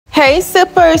Hey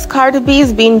sippers, Cardi B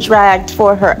is being dragged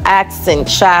for her accent,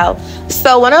 child.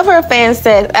 So one of her fans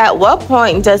said, at what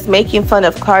point does making fun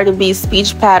of Cardi B's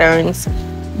speech patterns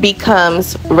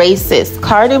becomes racist?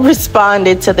 Cardi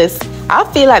responded to this. I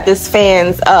feel like this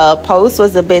fan's post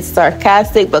was a bit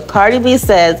sarcastic, but Cardi B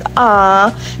says,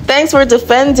 thanks for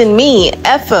defending me,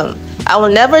 F 'em. I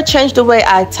will never change the way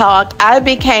I talk. I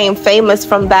became famous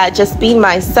from that, just being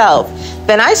myself.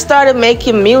 Then I started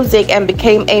making music and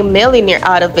became a millionaire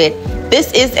out of it.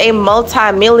 This is a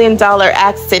multi-million-dollar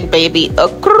accent, baby.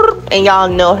 And y'all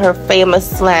know her famous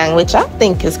slang, which I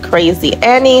think is crazy.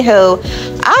 Anywho,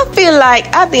 I feel like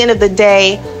at the end of the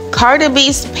day, Cardi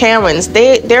B's parents,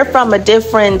 they're from a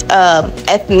different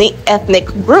ethnic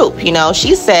group. You know,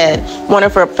 she said one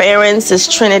of her parents is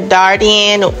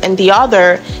Trinidadian and the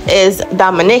other is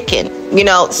Dominican. You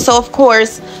know, so of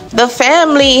course the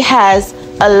family has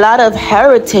a lot of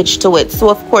heritage to it. So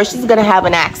of course she's gonna have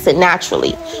an accent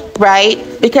naturally, right?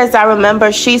 Because I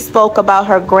remember she spoke about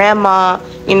her grandma,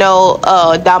 you know,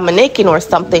 Dominican or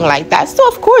something like that. So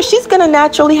of course she's gonna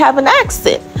naturally have an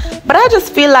accent. But I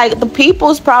just feel like the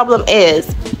people's problem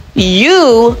is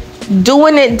you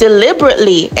doing it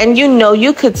deliberately, and you know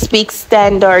you could speak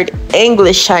standard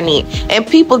English, honey, and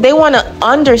people, they want to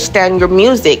understand your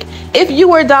music. If you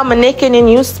were Dominican and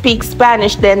you speak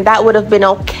Spanish, then that would have been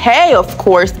okay, of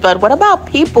course. But what about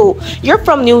people, you're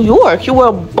from New York, you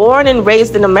were born and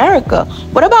raised in America.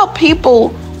 What about people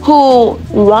who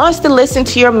wants to listen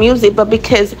to your music, but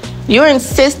because you're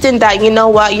insisting that, you know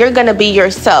what, you're gonna be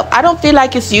yourself? I don't feel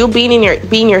like it's you being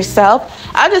yourself.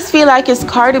 I just feel like it's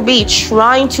Cardi B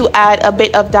trying to add a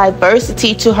bit of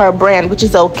diversity to her brand, which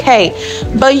is okay.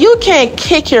 But you can't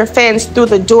kick your fans through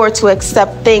the door to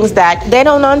accept things that they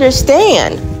don't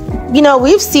understand. You know,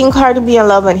 we've seen Cardi B in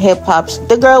Love and Hip Hop.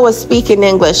 The girl was speaking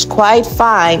English quite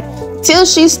fine till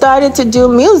she started to do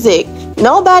music.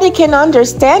 Nobody can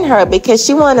understand her because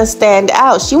she want to stand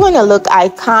out. She want to look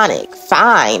iconic.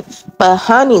 Fine. But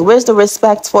honey, where's the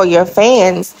respect for your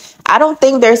fans? I don't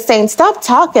think they're saying stop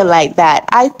talking like that.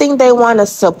 I think they want to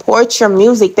support your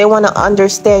music. They want to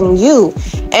understand you.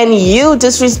 And you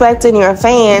disrespecting your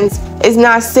fans is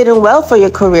not sitting well for your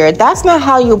career. That's not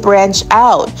how you branch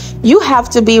out. You have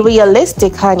to be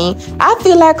realistic, honey. I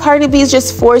feel like Cardi B is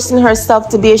just forcing herself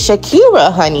to be a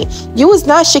Shakira, honey. You is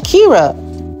not Shakira.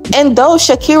 And though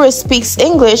Shakira speaks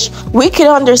English, we can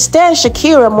understand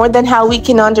Shakira more than how we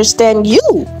can understand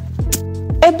you.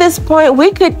 At this point,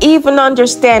 we could even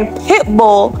understand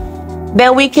Pitbull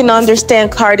than we can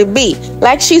understand Cardi B.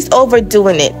 Like, she's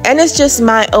overdoing it. And it's just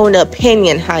my own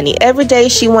opinion, honey. Every day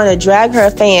she want to drag her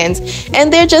fans,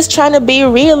 and they're just trying to be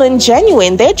real and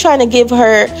genuine. They're trying to give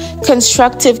her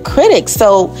constructive critics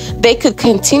so they could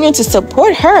continue to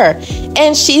support her.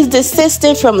 And she's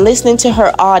desisting from listening to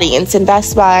her audience. And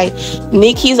that's why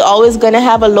Nicki's always going to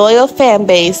have a loyal fan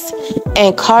base.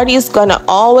 And Cardi's going to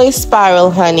always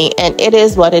spiral, honey. And it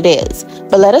is what it is.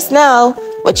 But let us know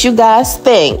what you guys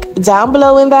think down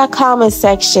below in that comment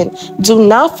section. Do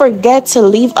not forget to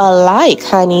leave a like,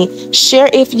 honey. Share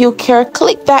if you care.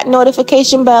 Click that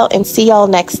notification bell and see y'all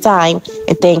next time.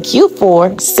 And thank you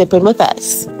for sipping with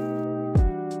us.